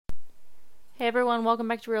Hey everyone, welcome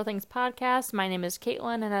back to Real Things Podcast. My name is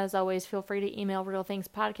Caitlin, and as always, feel free to email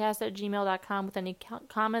realthingspodcast@gmail.com with any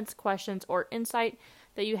comments, questions, or insight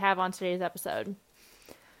that you have on today's episode.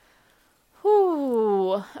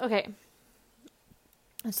 Whew. Okay.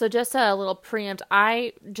 So just a little preempt.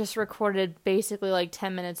 I just recorded basically like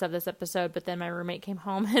 10 minutes of this episode, but then my roommate came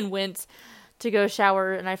home and went to go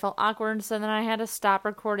shower, and I felt awkward, so then I had to stop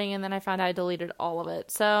recording, and then I found I deleted all of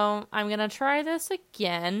it. So I'm going to try this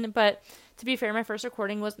again, but to be fair, my first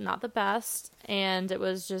recording was not the best, and it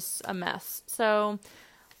was just a mess. So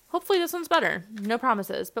hopefully this one's better. No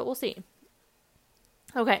promises, but we'll see.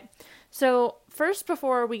 Okay, so first,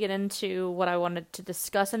 before we get into what I wanted to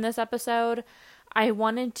discuss in this episode, I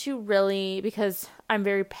wanted to really, because I'm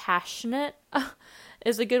very passionate,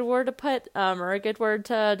 is a good word to put, or a good word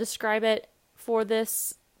to describe it for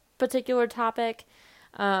this particular topic.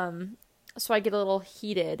 So I get a little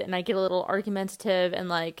heated, and I get a little argumentative, and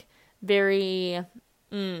like very,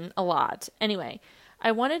 a lot. Anyway,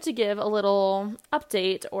 I wanted to give a little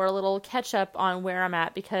update or a little catch up on where I'm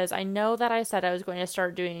at, because I know that I said I was going to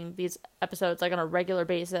start doing these episodes like on a regular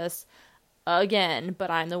basis again, but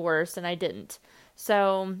I'm the worst and I didn't.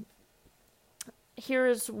 So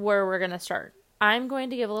here's where we're going to start. I'm going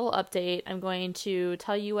to give a little update. I'm going to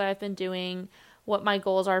tell you what I've been doing, what my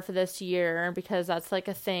goals are for this year, because that's like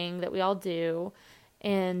a thing that we all do.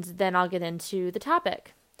 And then I'll get into the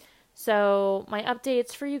topic. So my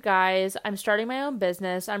updates for you guys, I'm starting my own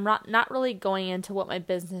business. I'm not really going into what my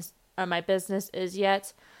business is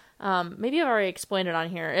yet. Maybe I've already explained it on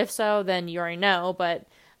here. If so, then you already know. But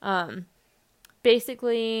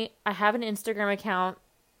basically, I have an Instagram account.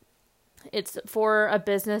 It's for a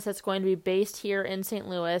business that's going to be based here in St.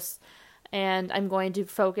 Louis, and I'm going to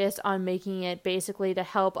focus on making it basically to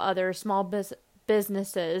help other small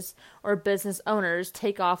businesses or business owners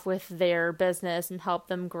take off with their business and help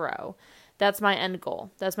them grow. That's my end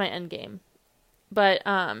goal. That's my end game. But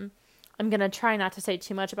I'm going to try not to say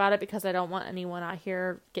too much about it, because I don't want anyone out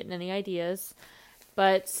here getting any ideas.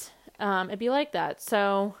 But it'd be like that.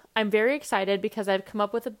 So I'm very excited because I've come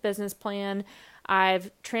up with a business plan. I've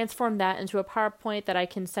transformed that into a PowerPoint that I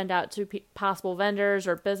can send out to possible vendors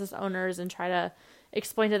or business owners and try to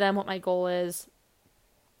explain to them what my goal is.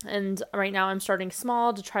 And right now I'm starting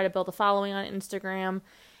small to try to build a following on Instagram,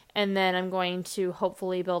 and then I'm going to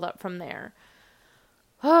hopefully build up from there.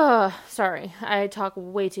 Sorry, I talk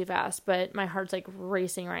way too fast, but my heart's like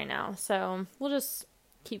racing right now. So we'll just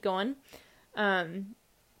keep going. I've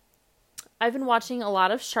been watching a lot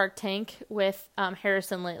of Shark Tank with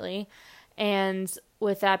Harrison lately. And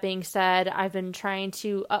with that being said, I've been trying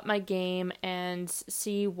to up my game and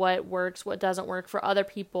see what works, what doesn't work for other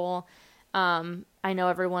people. I know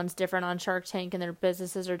everyone's different on Shark Tank and their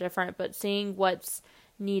businesses are different, but seeing what's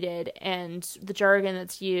needed and the jargon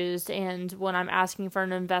that's used, and when I'm asking for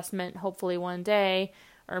an investment, hopefully one day,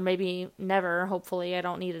 or maybe never, hopefully I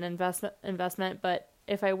don't need an investment, but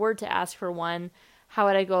if I were to ask for one, how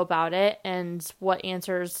would I go about it, and what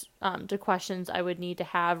answers to questions I would need to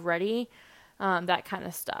have ready, that kind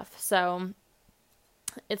of stuff. So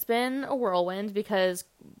it's been a whirlwind, because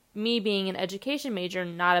me being an education major,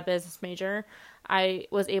 not a business major, I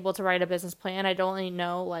was able to write a business plan. I don't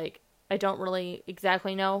really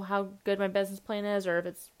exactly know how good my business plan is, or if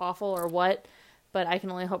it's awful or what, but I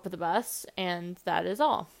can only hope for the best, and that is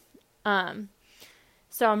all.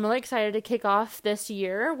 So I'm really excited to kick off this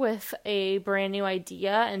year with a brand new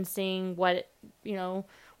idea and seeing what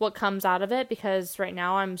comes out of it, because right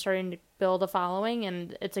now I'm starting to build a following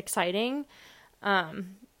and it's exciting. But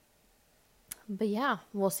yeah,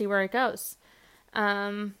 we'll see where it goes.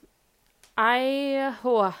 I've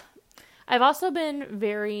also been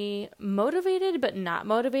very motivated, but not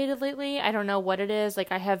motivated lately. I don't know what it is.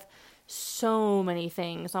 Like, I have so many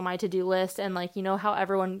things on my to-do list, and like, how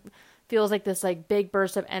everyone feels like this like big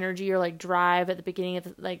burst of energy or like drive at the beginning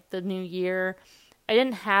of the new year. I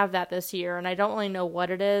didn't have that this year, and I don't really know what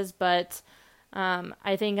it is, but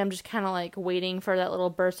I think I'm just kind of like waiting for that little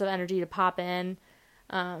burst of energy to pop in.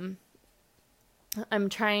 I'm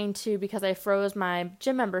trying to, because I froze my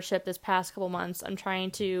gym membership this past couple months, I'm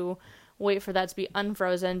trying to wait for that to be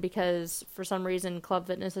unfrozen, because for some reason Club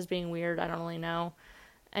Fitness is being weird. I don't really know.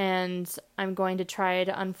 And I'm going to try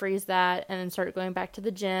to unfreeze that and then start going back to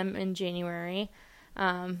the gym in January.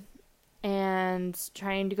 And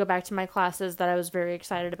trying to go back to my classes that I was very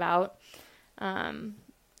excited about.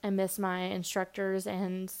 I miss my instructors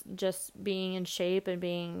and just being in shape and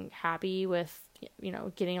being happy with,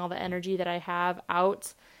 getting all the energy that I have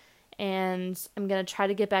out. And I'm going to try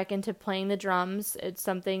to get back into playing the drums. It's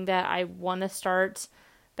something that I want to start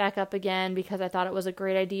back up again because I thought it was a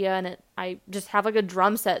great idea, and I just have like a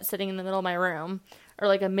drum set sitting in the middle of my room, or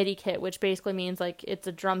like a MIDI kit, which basically means like it's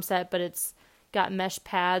a drum set, but it's got mesh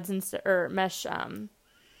pads or mesh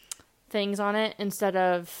things on it instead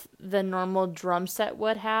of the normal drum set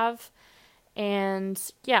would have. And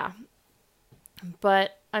yeah,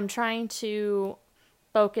 but I'm trying to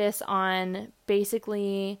focus on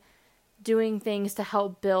basically doing things to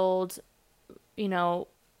help build,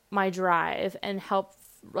 my drive and help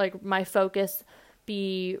like my focus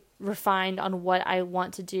be refined on what I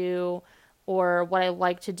want to do or what I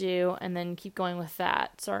like to do, and then keep going with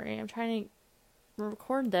that. Sorry, I'm trying to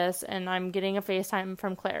record this and I'm getting a FaceTime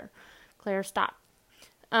from Claire. Claire, stop.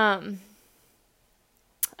 I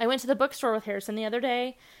went to the bookstore with Harrison the other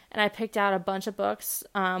day and I picked out a bunch of books.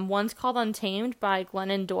 One's called Untamed by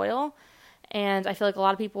Glennon Doyle. And I feel like a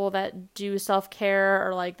lot of people that do self-care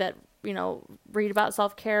or like that, read about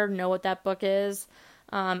self-care know what that book is.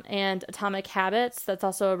 And Atomic Habits, that's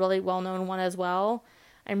also a really well-known one as well.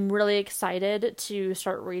 I'm really excited to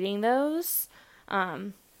start reading those.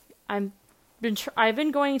 I've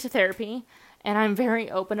been going to therapy, and I'm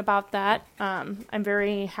very open about that. I'm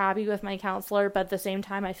very happy with my counselor, but at the same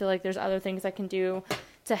time, I feel like there's other things I can do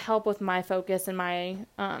to help with my focus and my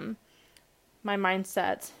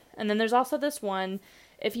mindset. And then there's also this one,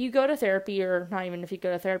 if you go to therapy, or not even if you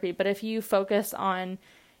go to therapy, but if you focus on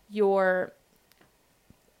your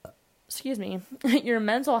your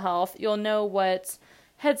mental health, you'll know what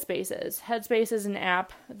Headspace is. Headspace is an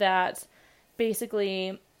app that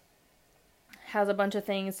basically has a bunch of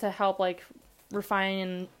things to help like refine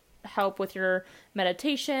and help with your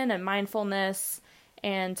meditation and mindfulness,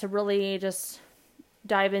 and to really just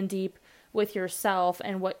dive in deep with yourself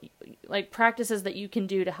and what like practices that you can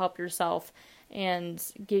do to help yourself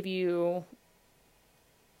and give you,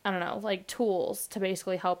 like tools to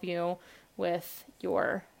basically help you with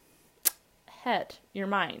your head, your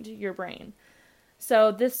mind, your brain.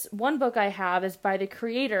 So this one book I have is by the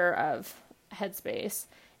creator of Headspace,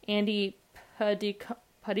 Andy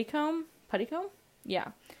Puddicombe?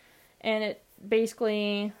 Yeah. And it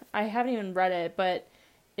basically, I haven't even read it, but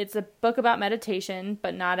it's a book about meditation,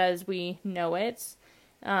 but not as we know it.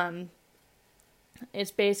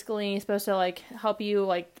 It's basically supposed to like help you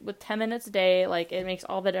like with 10 minutes a day. Like it makes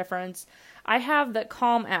all the difference. I have the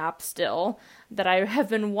Calm app still that I have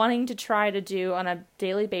been wanting to try to do on a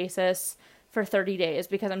daily basis for 30 days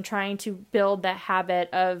because I'm trying to build that habit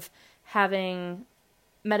of having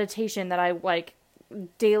meditation that I like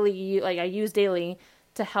daily, like I use daily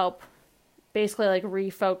to help basically like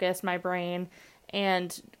refocus my brain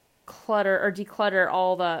and declutter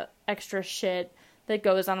all the extra shit that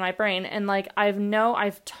goes on my brain. And like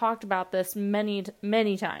I've talked about this many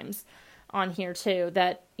times on here too,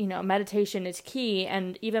 that meditation is key.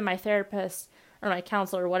 And even my therapist or my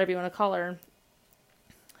counselor, whatever you want to call her,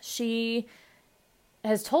 she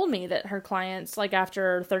has told me that her clients, like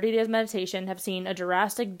after 30 days meditation, have seen a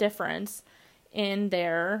drastic difference in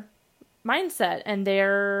their mindset and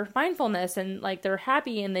their mindfulness, and like they're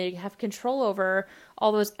happy and they have control over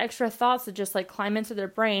all those extra thoughts that just like climb into their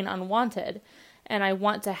brain unwanted. And I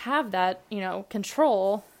want to have that,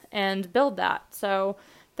 control and build that. So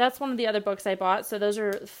that's one of the other books I bought. So those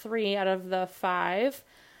are 3 out of the 5.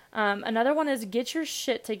 Another one is Get Your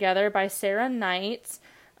Shit Together by Sarah Knight.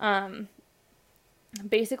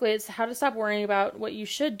 Basically, it's how to stop worrying about what you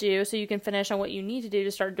should do so you can finish on what you need to do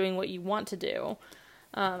to start doing what you want to do.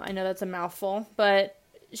 I know that's a mouthful, but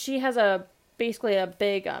she has basically a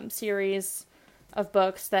big series of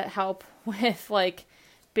books that help with like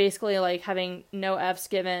basically like having no F's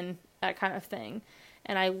given, that kind of thing.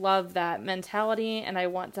 And I love that mentality, and I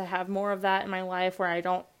want to have more of that in my life where I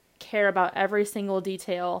don't care about every single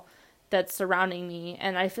detail that's surrounding me.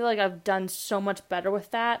 And I feel like I've done so much better with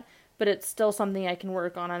that, but it's still something I can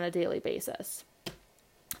work on a daily basis.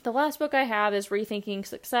 The last book I have is Rethinking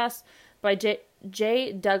Success by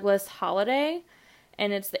J. Douglas Holliday,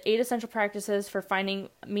 and it's the 8 essential practices for finding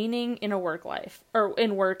meaning in work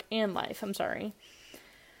and life. I'm sorry.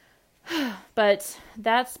 But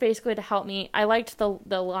that's basically to help me. I liked the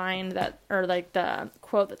line the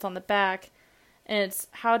quote that's on the back, and it's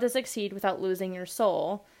how to succeed without losing your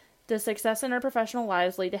soul. Does success in our professional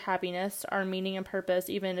lives lead to happiness? Are meaning and purpose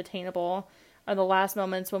even attainable? Are the last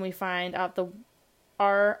moments when we find out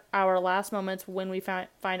our last moments when we find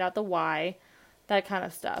out the why? That kind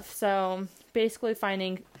of stuff. So basically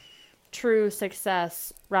finding true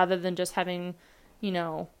success rather than just having,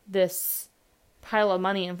 this pile of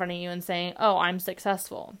money in front of you and saying, oh, I'm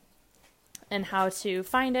successful. And how to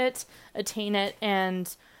find it, attain it,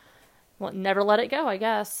 and never let it go, I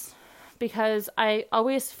guess. Because I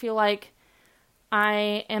always feel like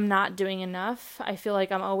I am not doing enough. I feel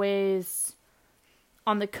like I'm always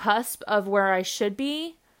on the cusp of where I should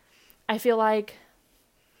be. I feel like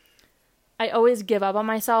I always give up on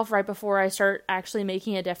myself right before I start actually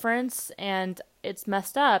making a difference, and it's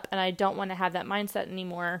messed up, and I don't want to have that mindset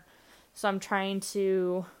anymore. So I'm trying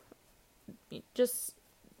to just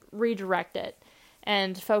redirect it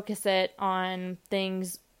and focus it on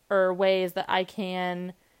things or ways that I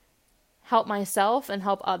can help myself and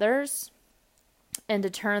help others, and to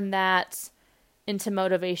turn that into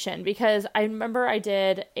motivation. Because I remember I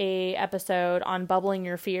did a episode on bubbling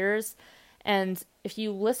your fears, and if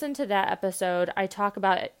you listen to that episode, I talk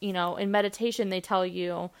about, in meditation, they tell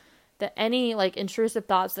you that any like intrusive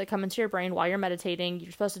thoughts that come into your brain while you're meditating,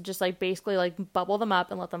 you're supposed to just like basically like bubble them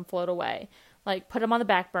up and let them float away. Like put them on the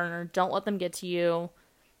back burner. Don't let them get to you,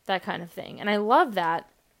 that kind of thing. And I love that.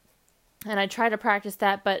 And I try to practice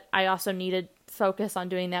that, but I also needed focus on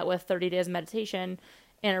doing that with 30 days of meditation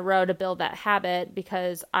in a row to build that habit,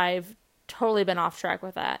 because I've totally been off track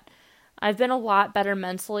with that. I've been a lot better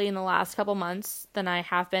mentally in the last couple months than I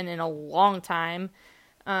have been in a long time.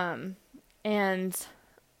 And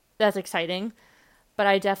that's exciting. But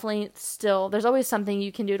I definitely still, there's always something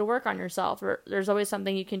you can do to work on yourself, or there's always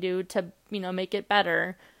something you can do to, make it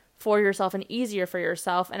better for yourself and easier for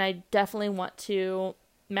yourself. And I definitely want to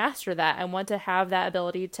master that. I want to have that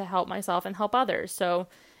ability to help myself and help others. So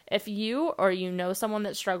if you or someone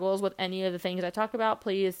that struggles with any of the things I talk about,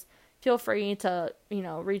 please feel free to,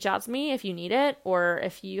 reach out to me if you need it, or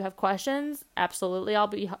if you have questions. Absolutely, I'll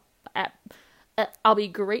be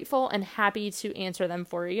grateful and happy to answer them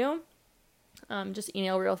for you. Just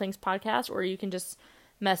email Real Things Podcast, or you can just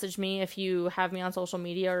message me if you have me on social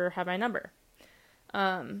media or have my number.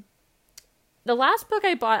 The last book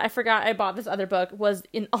I bought, I forgot I bought this other book, was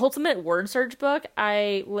an Ultimate Word Search book.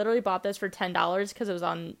 I literally bought this for $10 because it was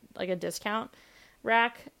on like a discount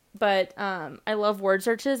rack. But I love word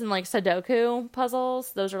searches and like Sudoku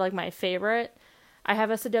puzzles. Those are like my favorite. I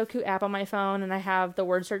have a Sudoku app on my phone, and I have the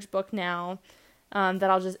word search book now.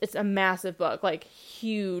 It's a massive book, like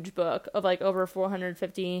huge book of like over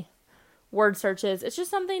 450 word searches. It's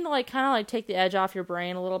just something to like kind of like take the edge off your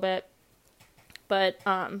brain a little bit. But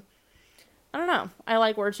I don't know. I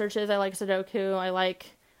like word searches. I like Sudoku.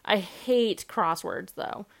 I hate crosswords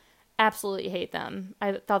though. Absolutely hate them.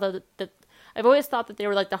 I've always thought that they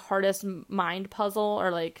were like the hardest mind puzzle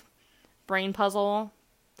or like brain puzzle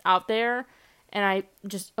out there. And I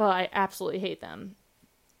absolutely hate them.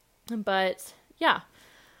 But yeah.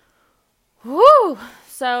 Woo!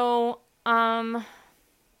 So,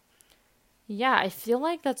 yeah, I feel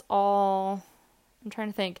like that's all. I'm trying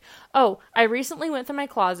to think. Oh, I recently went through my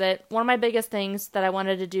closet. One of my biggest things that I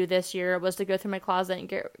wanted to do this year was to go through my closet and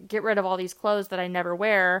get rid of all these clothes that I never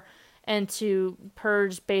wear, and to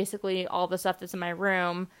purge basically all the stuff that's in my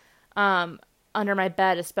room. Under my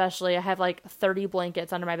bed especially, I have like 30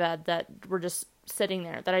 blankets under my bed that were just sitting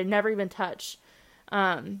there that I never even touched.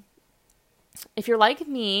 If you're like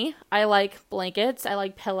me, I like blankets, I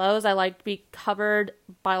like pillows, I like to be covered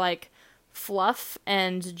by like fluff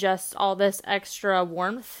and just all this extra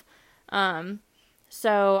warmth.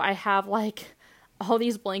 So I have like all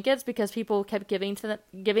these blankets because people kept giving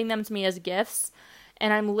them to me as gifts,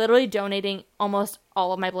 and I'm literally donating almost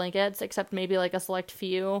all of my blankets, except maybe like a select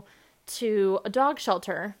few, to a dog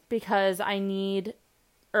shelter because I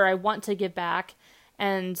want to give back,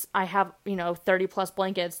 and I have 30 plus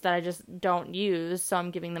blankets that I just don't use, so I'm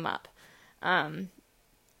giving them up. And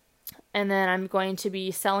then I'm going to be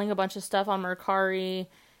selling a bunch of stuff on Mercari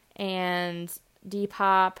and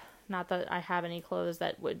Depop. Not that I have any clothes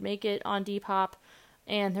that would make it on Depop.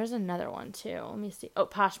 And there's another one too. Let me see. Oh,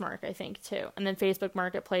 Poshmark, I think too. And then Facebook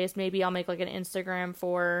Marketplace. Maybe I'll make like an Instagram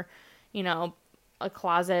for, a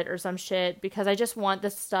closet or some shit, because I just want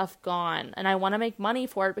this stuff gone. And I want to make money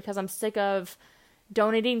for it because I'm sick of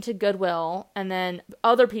donating to Goodwill and then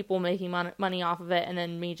other people making money off of it, and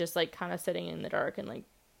then me just like kind of sitting in the dark and like,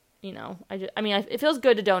 it feels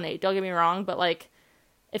good to donate, don't get me wrong, but like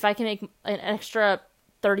if I can make an extra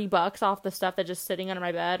 $30 off the stuff that's just sitting under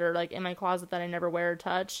my bed or like in my closet that I never wear or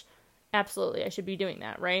touch, absolutely I should be doing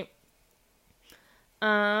that, right?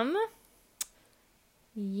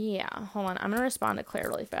 Yeah, hold on, I'm gonna respond to Claire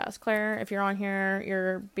really fast. Claire, if you're on here,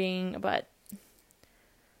 you're being a butt.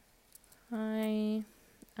 I'm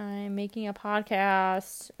making a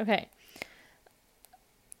podcast. Okay.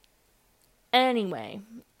 Anyway,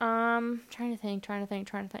 trying to think.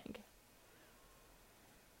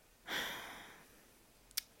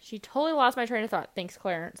 She totally lost my train of thought. Thanks,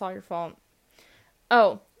 Claire. It's all your fault.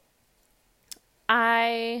 Oh,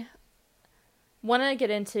 I want to get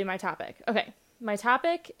into my topic. Okay, my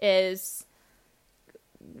topic is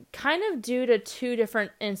kind of due to two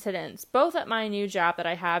different incidents, both at my new job that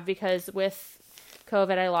I have, because with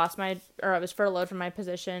COVID, I was furloughed from my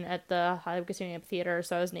position at the Hollywood Casino Theater,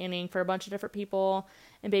 so I was nannying for a bunch of different people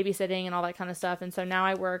and babysitting and all that kind of stuff, and so now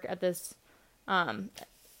I work at this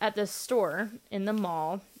store in the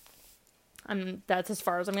mall, and that's as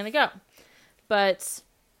far as I'm going to go. But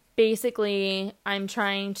basically, I'm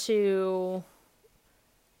trying to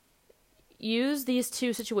use these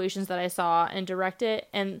two situations that I saw and direct it.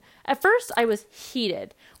 And at first I was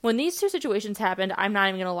heated. When these two situations happened, I'm not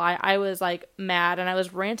even going to lie, I was like mad, and I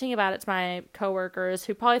was ranting about it to my coworkers,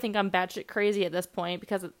 who probably think I'm batshit crazy at this point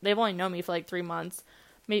because they've only known me for like 3 months,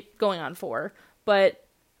 maybe going on 4. But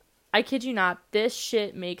I kid you not, this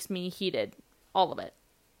shit makes me heated. All of it.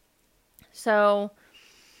 So,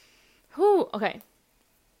 okay.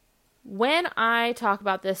 When I talk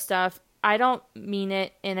about this stuff, I don't mean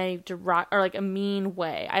it in a direct or like a mean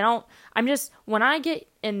way. When I get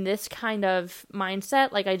in this kind of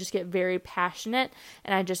mindset, like I just get very passionate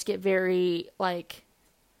and I just get very like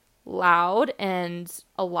loud and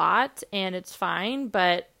a lot, and it's fine,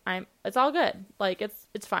 but it's all good. Like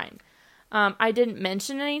it's fine. I didn't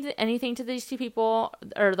mention anything to these two people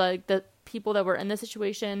or like the people that were in the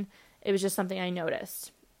situation. It was just something I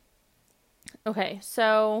noticed. Okay,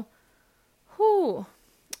 so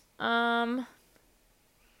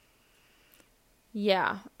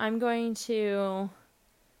yeah, I'm going to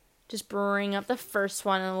just bring up the first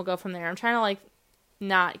one and we'll go from there. I'm trying to like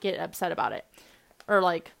not get upset about it, or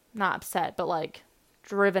like not upset, but like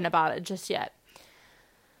driven about it just yet.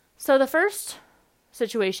 So the first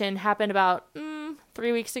situation happened about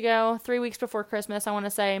 3 weeks ago, 3 weeks before Christmas, I want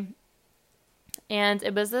to say. And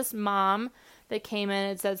it was this mom that came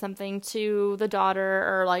in and said something to the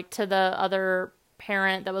daughter, or like to the other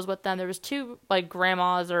parent that was with them. There was 2 like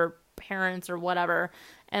grandmas or parents or whatever,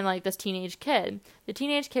 and like this teenage kid. The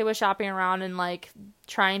teenage kid was shopping around and like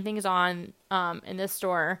trying things on in this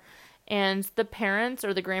store, and the parents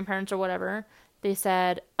or the grandparents or whatever, they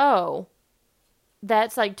said, "Oh,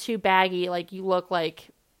 that's like too baggy, like you look like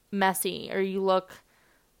messy, or you look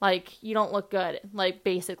like you don't look good," like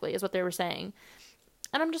basically is what they were saying.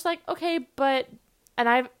 And I'm just like, okay, but,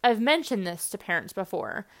 and I've mentioned this to parents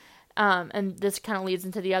before, and this kind of leads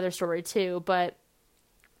into the other story too, but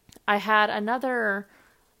I had another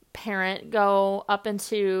parent go up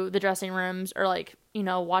into the dressing rooms, or like, you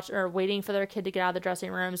know, waiting for their kid to get out of the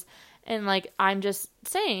dressing rooms, and like, I'm just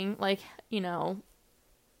saying, like, you know,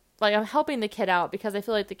 like I'm helping the kid out because I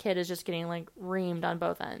feel like the kid is just getting like reamed on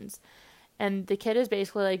both ends. And the kid is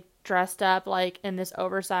basically like dressed up like in this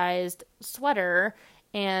oversized sweater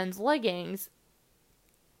and leggings.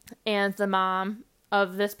 And the mom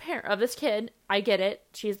of this kid, I get it.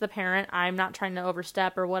 She's the parent. I'm not trying to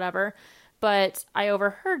overstep or whatever, but I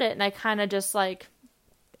overheard it and I kind of just like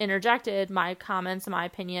interjected my comments, my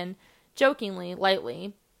opinion, jokingly,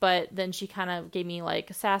 lightly. But then she kind of gave me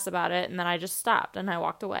like sass about it, and then I just stopped and I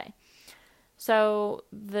walked away. So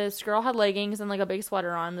this girl had leggings and like a big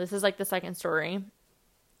sweater on. This is like the second story.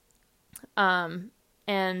 And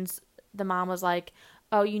the mom was like,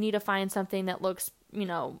 "Oh, you need to find something that looks, you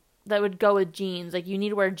know, that would go with jeans. Like you need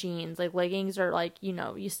to wear jeans. Like leggings are like, you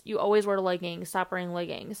know, you always wear leggings. Stop wearing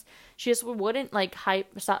leggings." She just wouldn't like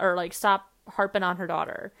stop harping on her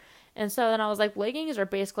daughter. And so then I was like, leggings are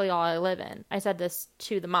basically all I live in. I said this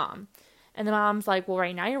to the mom. And the mom's like, "Well,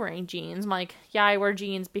 right now you're wearing jeans." I'm like, "Yeah, I wear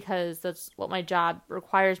jeans because that's what my job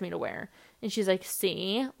requires me to wear." And she's like,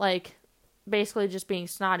 "See?" Like, basically just being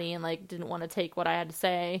snotty and, like, didn't want to take what I had to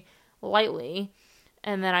say lightly.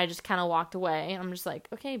 And then I just kind of walked away. I'm just like,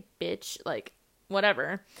 okay, bitch, like,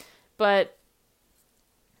 whatever. But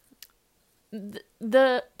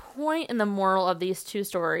the point and the moral of these two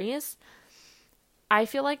stories, I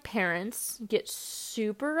feel like parents get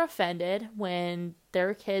super offended when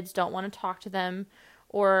their kids don't want to talk to them,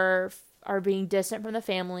 or are being distant from the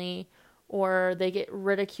family, or they get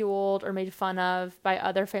ridiculed or made fun of by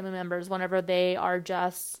other family members whenever they are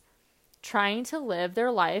just trying to live their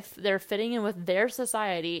life. They're fitting in with their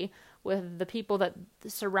society, with the people that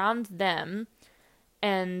surround them,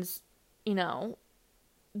 and, you know,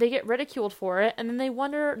 they get ridiculed for it, and then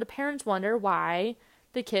the parents wonder why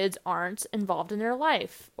the kids aren't involved in their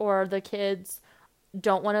life, or the kids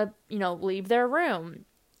don't want to, you know, leave their room,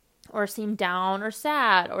 or seem down or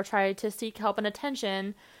sad, or try to seek help and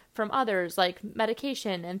attention from others, like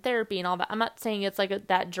medication and therapy and all that. I'm not saying it's like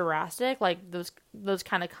that drastic, like those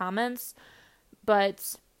kind of comments,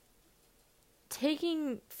 but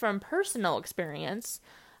taking from personal experience,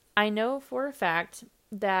 I know for a fact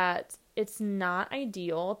that it's not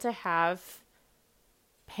ideal to have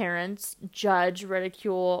parents judge,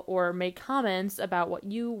 ridicule, or make comments about what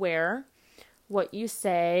you wear, what you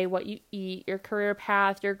say, what you eat, your career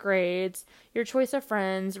path, your grades, your choice of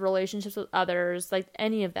friends, relationships with others, like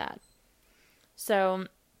any of that. So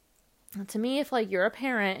to me, if like you're a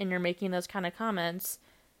parent and you're making those kind of comments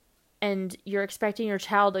and you're expecting your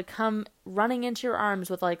child to come running into your arms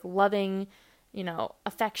with like loving,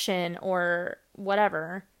 affection or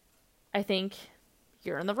whatever, I think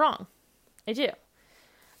you're in the wrong. I do.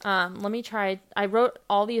 Let me try. I wrote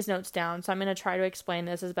all these notes down, so I'm going to try to explain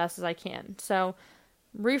this as best as I can. So,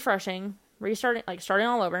 restarting, starting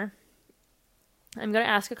all over. I'm going to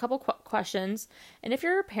ask a couple questions, and if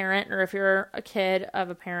you're a parent or if you're a kid of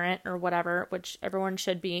a parent or whatever, which everyone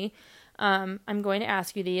should be, I'm going to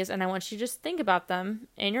ask you these, and I want you to just think about them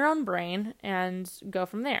in your own brain and go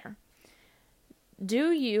from there.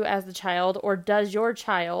 Do you, as the child, or does your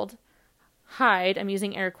child hide, I'm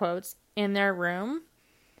using air quotes, in their room?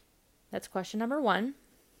 That's question number 1.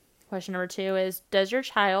 Question number 2 is, does your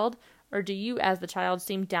child or do you as the child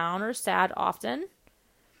seem down or sad often?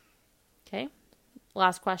 Okay.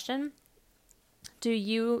 Last question. Do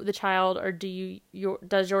you, the child, or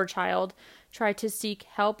does your child try to seek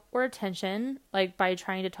help or attention, like by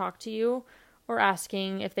trying to talk to you or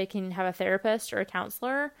asking if they can have a therapist or a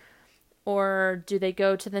counselor? Or do they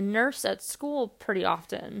go to the nurse at school pretty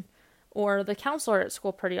often? Or the counselor at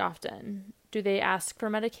school pretty often? Do they ask for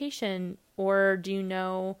medication? Or do you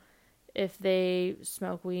know if they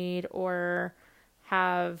smoke weed or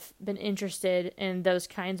have been interested in those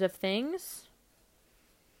kinds of things?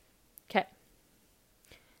 Okay.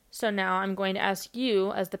 So now I'm going to ask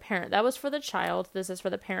you as the parent. That was for the child. This is for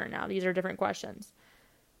the parent now. These are different questions.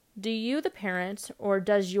 Do you, the parent, or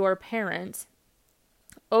does your parent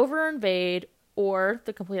over-invade, or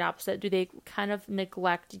the complete opposite? Do they kind of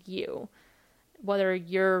neglect you? Whether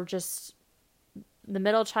you're just the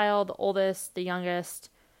middle child, the oldest, the youngest,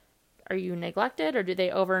 are you neglected, or do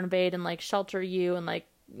they over-invade and like shelter you and like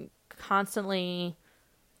constantly,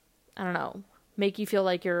 I don't know, make you feel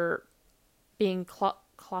like you're being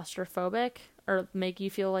claustrophobic, or make you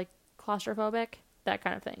feel like claustrophobic, that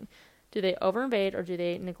kind of thing? Do they over-invade, or do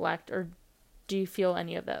they neglect, or do you feel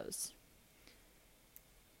any of those?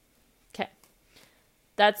 Okay.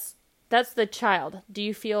 That's the child. Do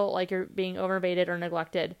you feel like you're being over-invaded or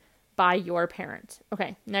neglected by your parent?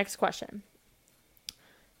 Okay, next question.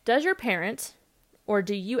 Does your parent, or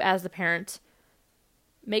do you as the parent,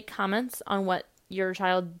 make comments on what your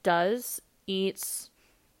child does, eats,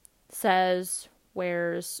 says,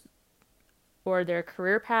 wears, or their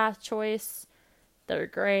career path choice, their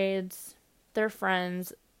grades, their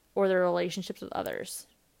friends, or their relationships with others?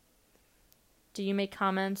 Do you make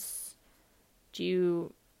comments? Do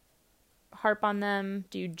you harp on them?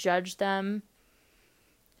 Do you judge them?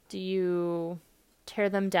 Do you tear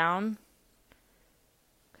them down?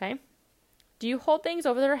 Okay. Do you hold things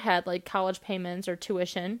over their head like college payments or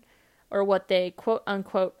tuition, or what they quote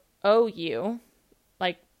unquote owe you?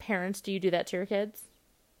 Like parents, do you do that to your kids?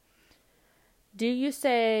 Do you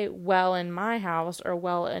say, well, in my house, or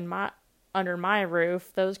well, under my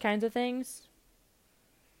roof, those kinds of things?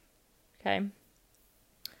 Okay.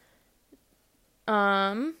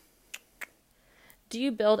 Do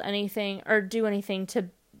you build anything or do anything to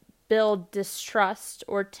build distrust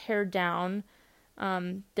or tear down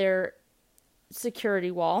their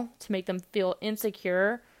security wall to make them feel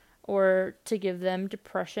insecure or to give them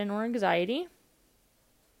depression or anxiety?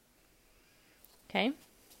 Okay.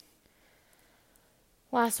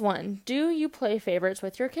 Last one. Do you play favorites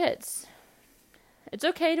with your kids? It's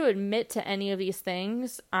okay to admit to any of these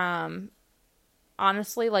things.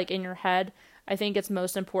 Honestly, like in your head, I think it's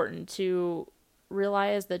most important to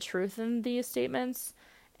realize the truth in these statements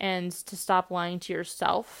and to stop lying to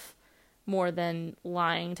yourself more than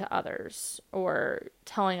lying to others or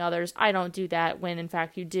telling others, I don't do that, when in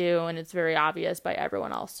fact you do, and it's very obvious by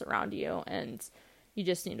everyone else around you, and you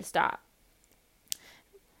just need to stop.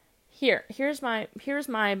 Here's my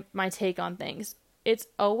take on things. It's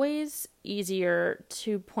always easier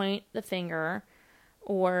to point the finger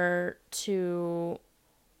or to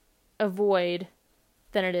avoid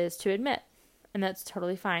than it is to admit. And that's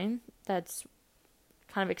totally fine. That's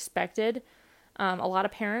kind of expected. A lot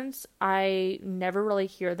of parents, I never really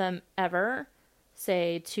hear them ever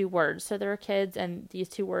say 2 words to their kids, and these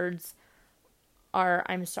 2 words are,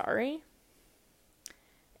 I'm sorry.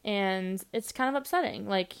 And it's kind of upsetting.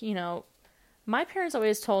 Like, my parents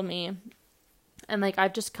always told me, and like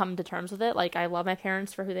I've just come to terms with it. Like, I love my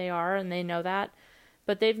parents for who they are, and they know that.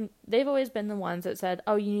 But they've always been the ones that said,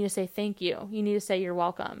 oh, you need to say thank you. You need to say you're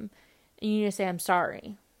welcome. And you need to say I'm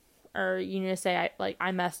sorry. Or you need to say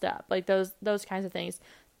I messed up. Like those kinds of things.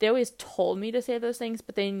 they always told me to say those things,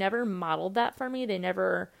 but they never modeled that for me. They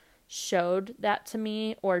never showed that to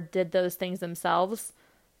me or did those things themselves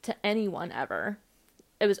to anyone ever.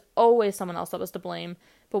 It was always someone else that was to blame.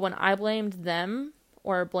 But when I blamed them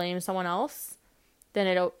or blamed someone else,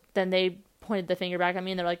 then they pointed the finger back at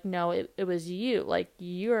me and they're like, no, it was you. Like,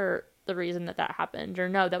 you're the reason that happened. Or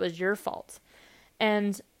no, that was your fault.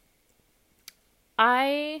 And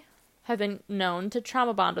I have been known to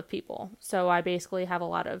trauma bond with people. So I basically have a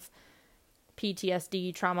lot of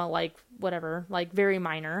PTSD, trauma, like whatever, like very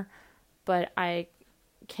minor. But I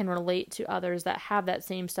can relate to others that have that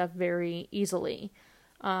same stuff very easily.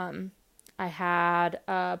 I had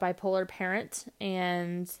a bipolar parent,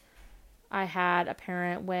 and I had a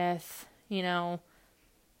parent with,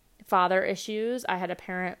 father issues. I had a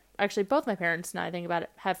parent, actually both my parents, now I think about it,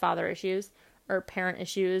 have father issues or parent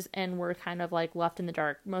issues, and were kind of like left in the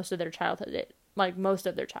dark most of their childhood.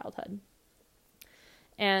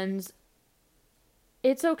 And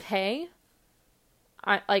it's okay.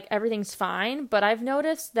 Everything's fine, but I've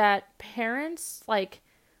noticed that parents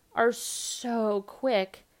are so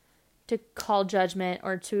quick to call judgment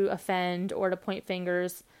or to offend or to point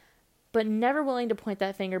fingers, but never willing to point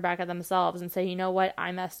that finger back at themselves and say, you know what,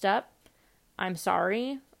 I messed up. I'm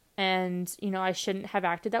sorry. And, I shouldn't have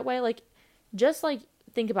acted that way.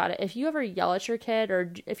 Think about it. If you ever yell at your kid,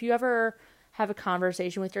 or if you ever have a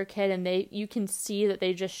conversation with your kid and you can see that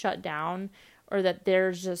they just shut down, or that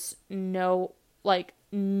there's just I don't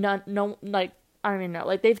even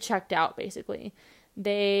know, they've checked out basically.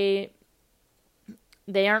 They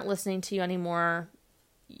aren't listening to you anymore.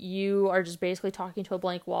 You are just basically talking to a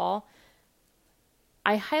blank wall.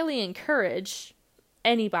 I highly encourage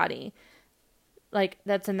anybody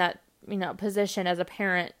that's in that, position as a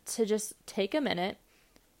parent to just take a minute,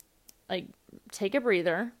 take a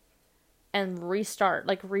breather and restart,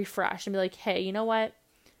 refresh and be like, hey, you know what?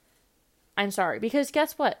 I'm sorry. Because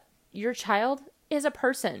guess what? Your child is a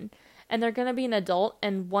person, and they're going to be an adult,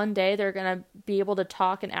 and one day they're going to be able to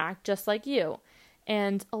talk and act just like you.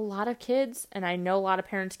 And a lot of kids, and I know a lot of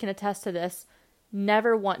parents can attest to this,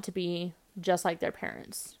 never want to be just like their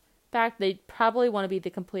parents. In fact, they probably want to be the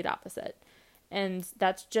complete opposite. And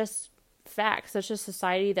that's just facts. That's just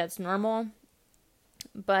society. That's normal.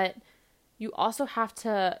 But you also have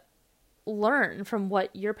to learn from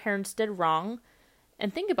what your parents did wrong.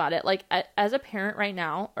 And think about it, as a parent right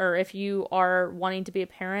now, or if you are wanting to be a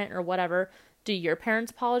parent or whatever, do your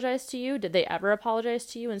parents apologize to you? Did they ever apologize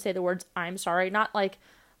to you and say the words, I'm sorry? Not I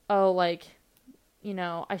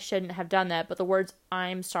shouldn't have done that, but the words,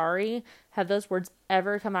 I'm sorry, have those words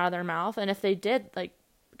ever come out of their mouth? And if they did,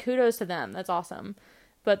 kudos to them. That's awesome.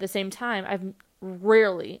 But at the same time, I've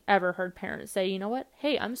rarely ever heard parents say, you know what?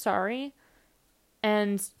 Hey, I'm sorry.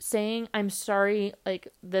 And saying, I'm sorry,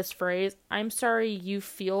 this phrase, I'm sorry you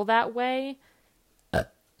feel that way.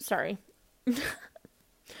 Sorry.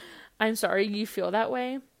 I'm sorry you feel that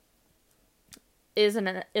way is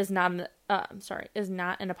not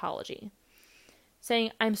an apology.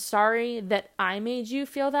 Saying, I'm sorry that I made you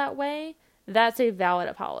feel that way, that's a valid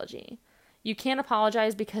apology. You can't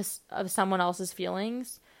apologize because of someone else's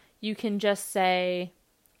feelings. You can just say,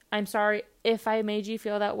 I'm sorry if I made you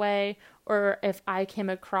feel that way, or if I came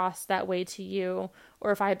across that way to you,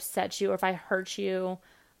 or if I upset you, or if I hurt you.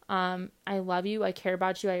 I love you. I care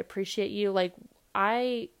about you. I appreciate you.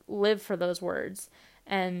 I live for those words.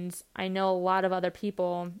 And I know a lot of other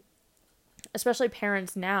people, especially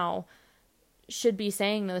parents now, should be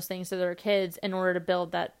saying those things to their kids in order to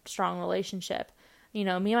build that strong relationship. Me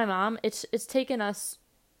and my mom, it's taken us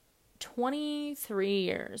 23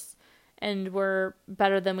 years, and we're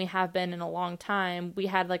better than we have been in a long time. We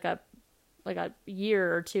had a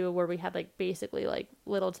year or two where we had basically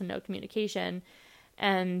little to no communication,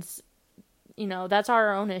 and that's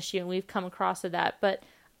our own issue, and we've come across to that. But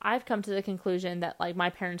I've come to the conclusion that my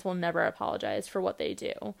parents will never apologize for what they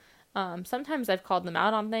do. Sometimes I've called them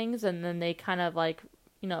out on things, and then they kind of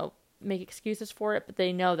make excuses for it, but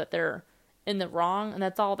they know that they're in the wrong, and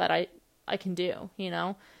that's all that I can do,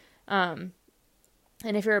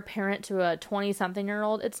 and if you're a parent to a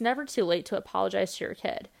 20-something-year-old, it's never too late to apologize to your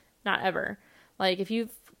kid. Not ever. If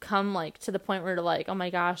you've come to the point where you're oh my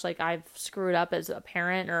gosh, I've screwed up as a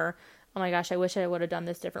parent, or oh my gosh, I wish I would have done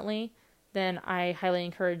this differently, then I highly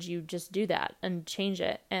encourage you just do that and change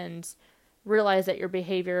it and realize that your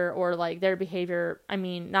behavior or their behavior,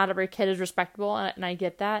 not every kid is respectable, and I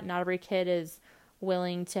get that. Not every kid is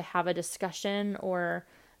willing to have a discussion or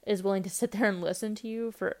is willing to sit there and listen to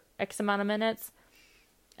you for X amount of minutes.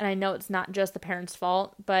 And I know it's not just the parent's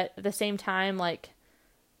fault, but at the same time,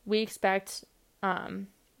 we expect,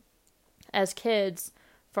 as kids,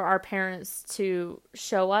 for our parents to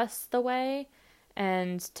show us the way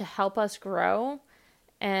and to help us grow.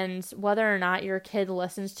 And whether or not your kid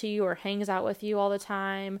listens to you or hangs out with you all the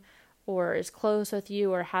time or is close with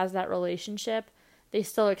you or has that relationship, they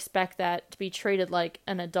still expect that to be treated like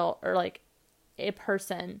an adult or like a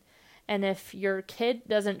person. And if your kid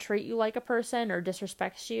doesn't treat you like a person or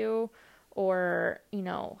disrespects you or, you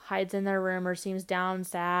know, hides in their room or seems down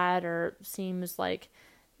sad or seems like,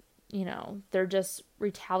 you know, they're just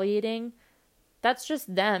retaliating, that's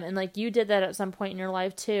just them. And like, you did that at some point in your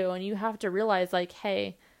life too. And you have to realize like,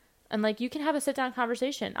 hey, and like, you can have a sit down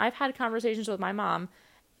conversation. I've had conversations with my mom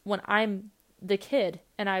when I'm the kid,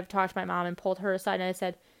 and I've talked to my mom and pulled her aside and I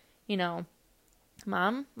said, you know,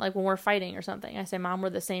 Mom, like when we're fighting or something, I say, Mom,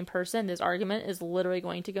 we're the same person. This argument is literally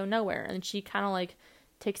going to go nowhere. And she kind of like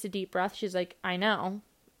takes a deep breath. She's like, I know,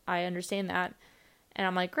 I understand that. And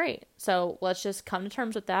I'm like, great. So let's just come to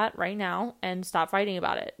terms with that right now and stop fighting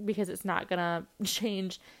about it, because it's not going to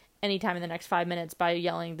change anytime in the next 5 minutes by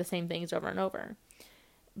yelling the same things over and over.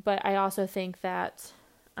 But I also think that,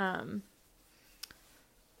 that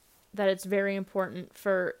it's very important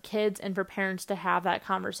for kids and for parents to have that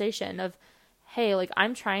conversation of, hey, like,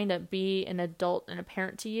 I'm trying to be an adult and a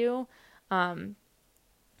parent to you. I'm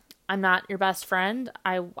not your best friend.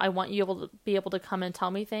 I want you to be able to come and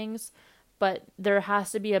tell me things, but there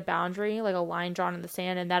has to be a boundary, like a line drawn in the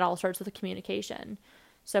sand, and that all starts with the communication.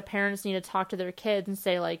 So parents need to talk to their kids and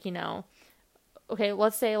say, like, you know, okay,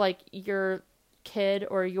 let's say like your kid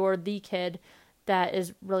or you're the kid that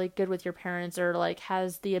is really good with your parents or like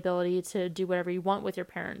has the ability to do whatever you want with your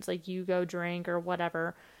parents. Like you go drink or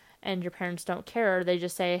whatever and your parents don't care. They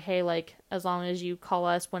just say, hey, like, as long as you call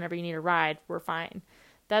us whenever you need a ride, we're fine.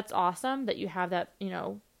 That's awesome that you have that, you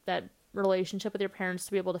know, that relationship with your parents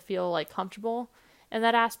to be able to feel like comfortable in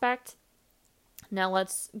that aspect. Now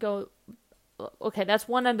let's go. Okay, that's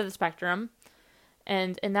one end of the spectrum.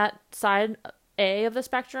 And in that side A of the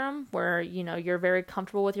spectrum where, you know, you're very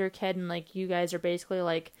comfortable with your kid and like you guys are basically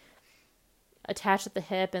like attached at the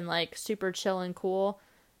hip and like super chill and cool,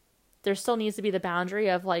 there still needs to be the boundary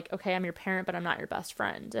of like, okay, I'm your parent, but I'm not your best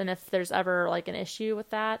friend. And if there's ever like an issue with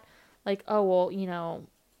that, like, oh, well, you know,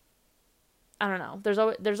 I don't know.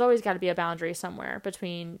 There's always got to be a boundary somewhere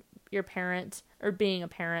between your parent or being a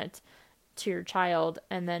parent to your child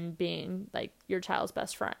and then being like your child's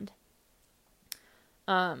best friend.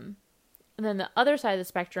 And then the other side of the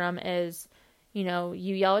spectrum is, you know,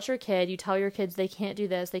 you yell at your kid, you tell your kids they can't do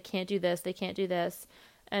this, they can't do this, they can't do this,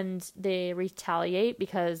 and they retaliate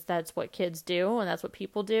because that's what kids do and that's what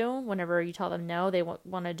people do. Whenever you tell them no, they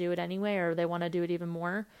want to do it anyway, or they want to do it even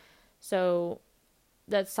more. So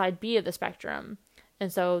that's side B of the spectrum.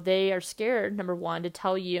 And so they are scared, number one, to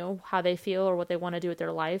tell you how they feel or what they want to do with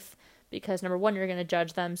their life, because number one, you're going to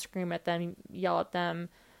judge them, scream at them, yell at them,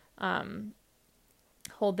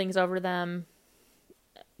 hold things over them,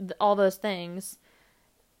 all those things.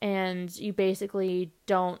 And you basically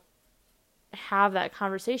don't have that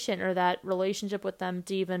conversation or that relationship with them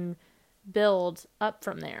to even build up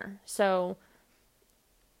from there. So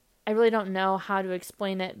I really don't know how to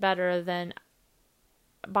explain it better than,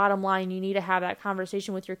 bottom line, you need to have that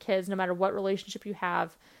conversation with your kids no matter what relationship you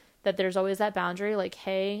have, that there's always that boundary. Like,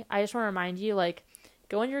 hey, I just want to remind you, like,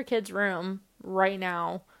 go in your kid's room right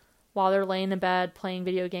now while they're laying in bed playing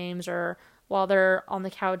video games, or while they're on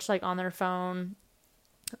the couch, like on their phone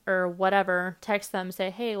or whatever, text them,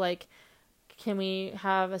 say, hey, like, can we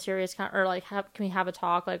have a serious can we have a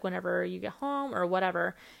talk, like, whenever you get home or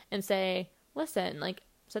whatever, and say, listen, like,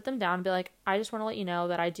 sit them down and be like, I just want to let you know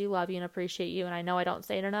that I do love you and appreciate you, and I know I don't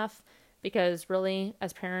say it enough, because really,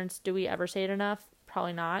 as parents, do we ever say it enough?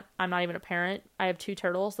 Probably not. I'm not even a parent. I have 2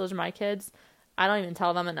 turtles. Those are my kids. I don't even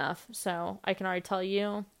tell them enough, so I can already tell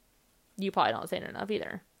you, you probably don't say it enough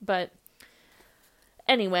either. But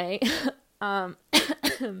anyway, I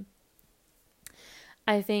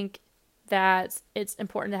think that it's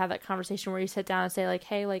important to have that conversation where you sit down and say, like,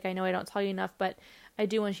 hey, like, I know I don't tell you enough, but I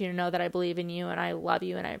do want you to know that I believe in you and I love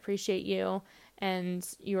you and I appreciate you and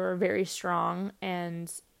you're very strong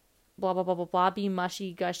and blah, blah, blah, blah, blah, be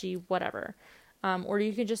mushy, gushy, whatever. Or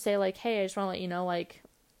you can just say, like, hey, I just want to let you know, like,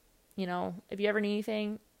 you know, if you ever need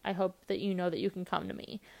anything, I hope that you know that you can come to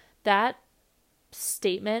me. That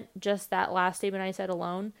statement, just that last statement I said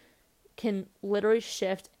alone, can literally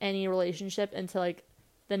shift any relationship into, like,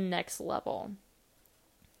 the next level.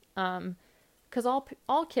 Because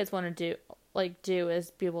all kids want to do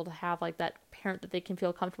is be able to have, like, that parent that they can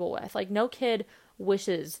feel comfortable with. Like, no kid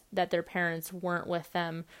wishes that their parents weren't with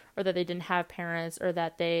them, or that they didn't have parents, or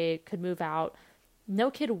that they could move out.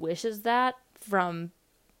 No kid wishes that from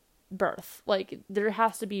birth. Like, there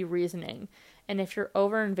has to be reasoning. And if you're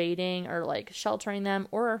over invading or like sheltering them,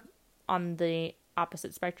 or on the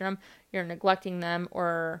opposite spectrum, you're neglecting them,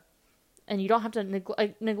 and you don't have to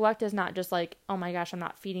neglect is not just like, oh my gosh, I'm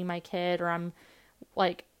not feeding my kid, or I'm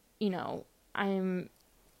like, I'm,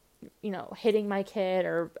 hitting my kid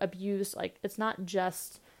or abuse. Like, it's not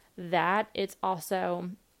just that. It's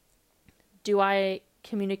also, do I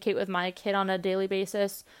communicate with my kid on a daily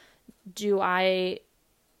basis? Do I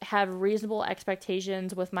have reasonable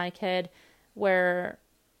expectations with my kid where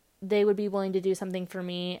they would be willing to do something for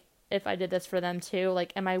me if I did this for them too?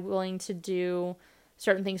 Like, am I willing to do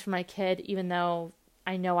certain things for my kid even though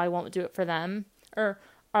I know I won't do it for them? Or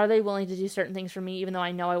are they willing to do certain things for me even though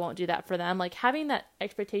I know I won't do that for them? Like, having that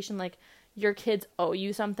expectation, like, your kids owe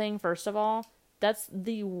you something, first of all, that's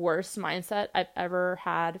the worst mindset I've ever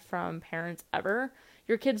had from parents ever.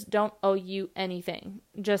 Your kids don't owe you anything.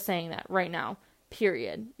 Just saying that right now.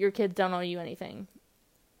 Period. Your kids don't owe you anything.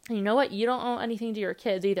 And you know what? You don't owe anything to your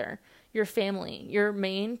kids either. Your family. Your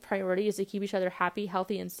main priority is to keep each other happy,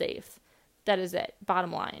 healthy, and safe. That is it.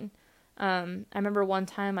 Bottom line. I remember one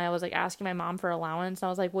time I was like asking my mom for allowance. I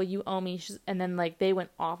was like, well, you owe me. And then like they went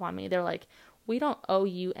off on me. They're like, we don't owe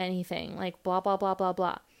you anything. Like blah, blah, blah, blah,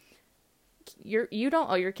 blah. You don't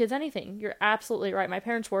owe your kids anything. You're absolutely right. My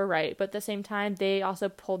parents were right. But at the same time, they also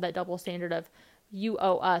pulled that double standard of, you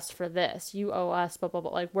owe us for this. You owe us, blah, blah,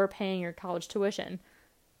 blah. Like, we're paying your college tuition.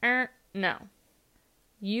 No.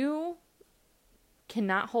 You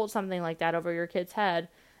cannot hold something like that over your kid's head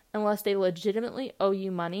unless they legitimately owe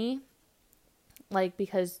you money, like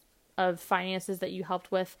because of finances that you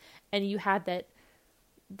helped with, and you had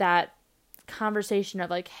that conversation of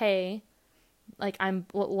like, hey, like, I'm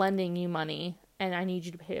lending you money and I need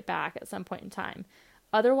you to pay it back at some point in time.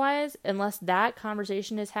 Otherwise, unless that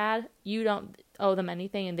conversation is had, you don't owe them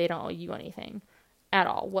anything and they don't owe you anything at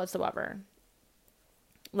all whatsoever.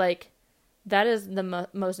 Like, that is the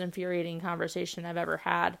most infuriating conversation I've ever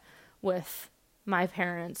had with my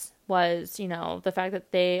parents, was, the fact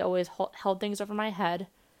that they always held things over my head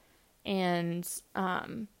and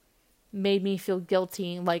made me feel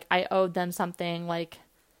guilty, like I owed them something, like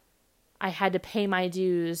I had to pay my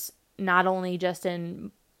dues, not only just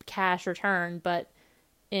in cash return, but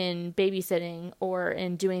in babysitting or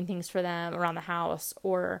in doing things for them around the house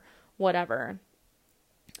or whatever.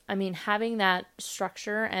 I mean, having that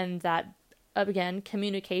structure and that, again,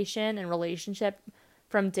 communication and relationship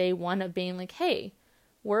from day one of being like, hey,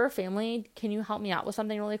 we're a family, can you help me out with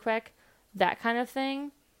something really quick? That kind of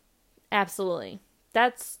thing. Absolutely.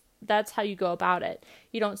 That's how you go about it.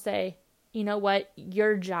 You don't say, you know what,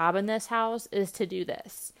 your job in this house is to do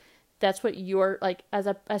this. That's what you're, like, as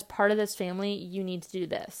part of this family, you need to do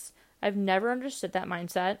this. I've never understood that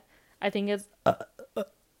mindset. I think it's,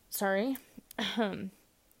 sorry.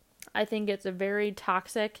 I think it's a very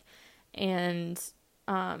toxic and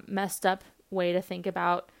messed up way to think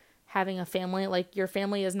about having a family. Like, your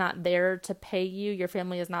family is not there to pay you. Your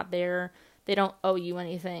family is not there. They don't owe you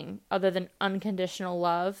anything other than unconditional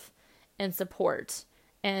love and support.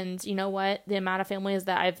 And you know what? The amount of families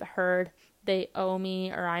that I've heard, they owe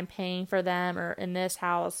me, or I'm paying for them, or in this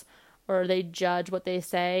house, or they judge what they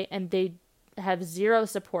say, and they have zero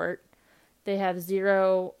support. They have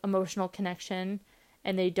zero emotional connection,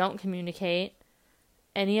 and they don't communicate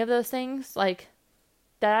any of those things. Like,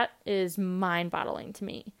 that is mind-boggling to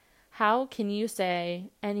me. How can you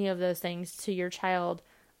say any of those things to your child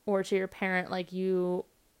or to your parent? Like, it's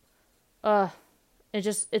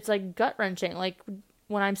like gut-wrenching. Like,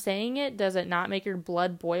 when I'm saying it, does it not make your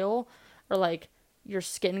blood boil or like your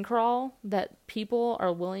skin crawl that people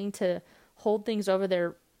are willing to hold things over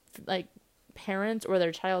their like parents or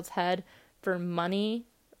their child's head for money,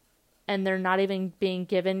 and they're not even being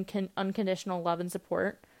given unconditional love and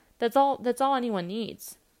support? That's all anyone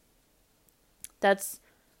needs. That's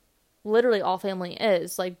literally all family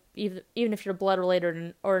is. Like, even if you're blood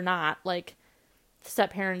related or not, like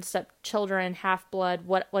step parents, step children, half blood,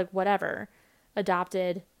 whatever,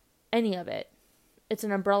 adopted, any of it. It's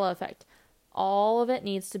an umbrella effect. All of it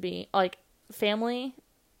needs to be like, family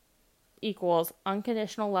equals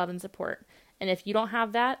unconditional love and support. And if you don't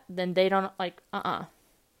have that, then they don't, like,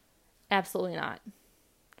 absolutely not.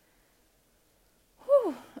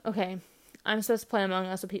 Whew. Okay. I'm supposed to play Among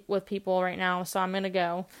Us with people right now, so I'm going to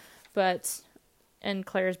go. And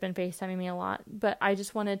Claire's been FaceTiming me a lot. But I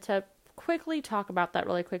just wanted to quickly talk about that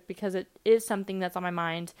really quick because it is something that's on my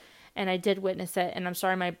mind. And I did witness it. And I'm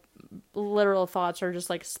sorry, my literal thoughts are just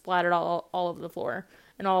like splattered all over the floor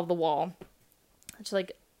and all over the wall. It's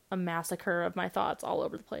like a massacre of my thoughts all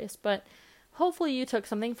over the place. But hopefully you took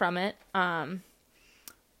something from it.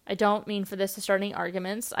 I don't mean for this to start any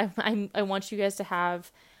arguments. I want you guys to have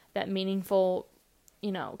that meaningful,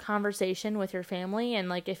 conversation with your family. And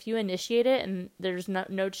like, if you initiate it and there's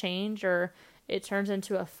no change, or it turns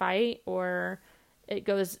into a fight, or it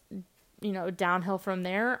goes, downhill from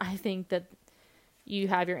there, I think that you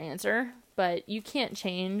have your answer. But you can't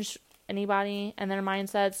change anybody and their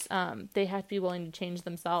mindsets. They have to be willing to change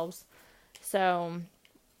themselves. So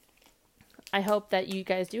I hope that you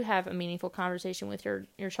guys do have a meaningful conversation with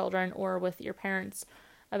your children or with your parents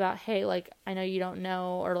about, hey, like, I know you don't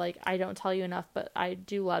know, or like, I don't tell you enough, but I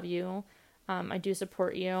do love you. I do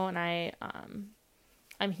support you, and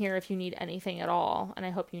I'm here if you need anything at all. And I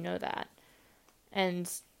hope you know that. And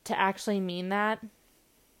to actually mean that,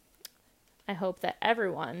 I hope that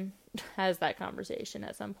everyone has that conversation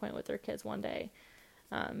at some point with their kids one day,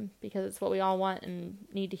 because it's what we all want and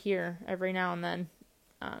need to hear every now and then,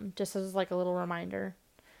 just as like a little reminder.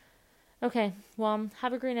 Okay, well,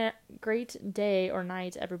 have a great day or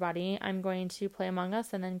night, everybody. I'm going to play Among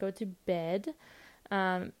Us and then go to bed.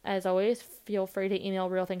 As always, feel free to email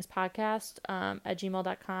realthingspodcast at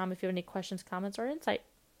gmail.com if you have any questions, comments, or insight.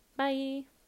 Bye!